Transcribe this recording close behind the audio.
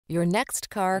Your next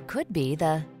car could be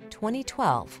the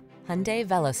 2012 Hyundai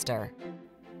Veloster.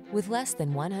 With less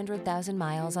than 100,000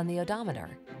 miles on the odometer,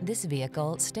 this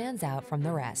vehicle stands out from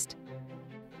the rest.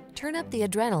 Turn up the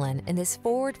adrenaline in this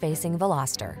forward-facing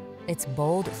Veloster. Its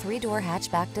bold three-door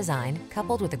hatchback design,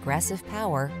 coupled with aggressive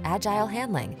power, agile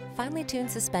handling, finely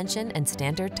tuned suspension, and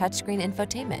standard touchscreen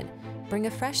infotainment, bring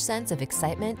a fresh sense of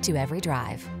excitement to every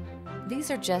drive.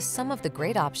 These are just some of the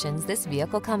great options this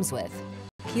vehicle comes with: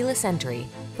 keyless entry,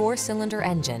 4-cylinder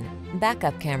engine,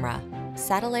 backup camera,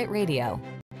 satellite radio,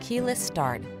 keyless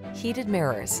start, heated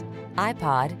mirrors,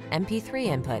 iPod, MP3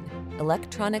 input,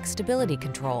 electronic stability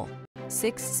control,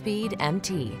 6-speed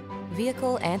MT,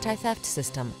 vehicle anti-theft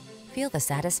system. Feel the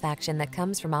satisfaction that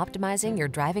comes from optimizing your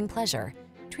driving pleasure.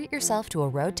 Treat yourself to a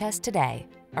road test today.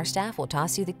 Our staff will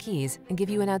toss you the keys and give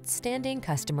you an outstanding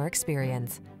customer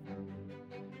experience.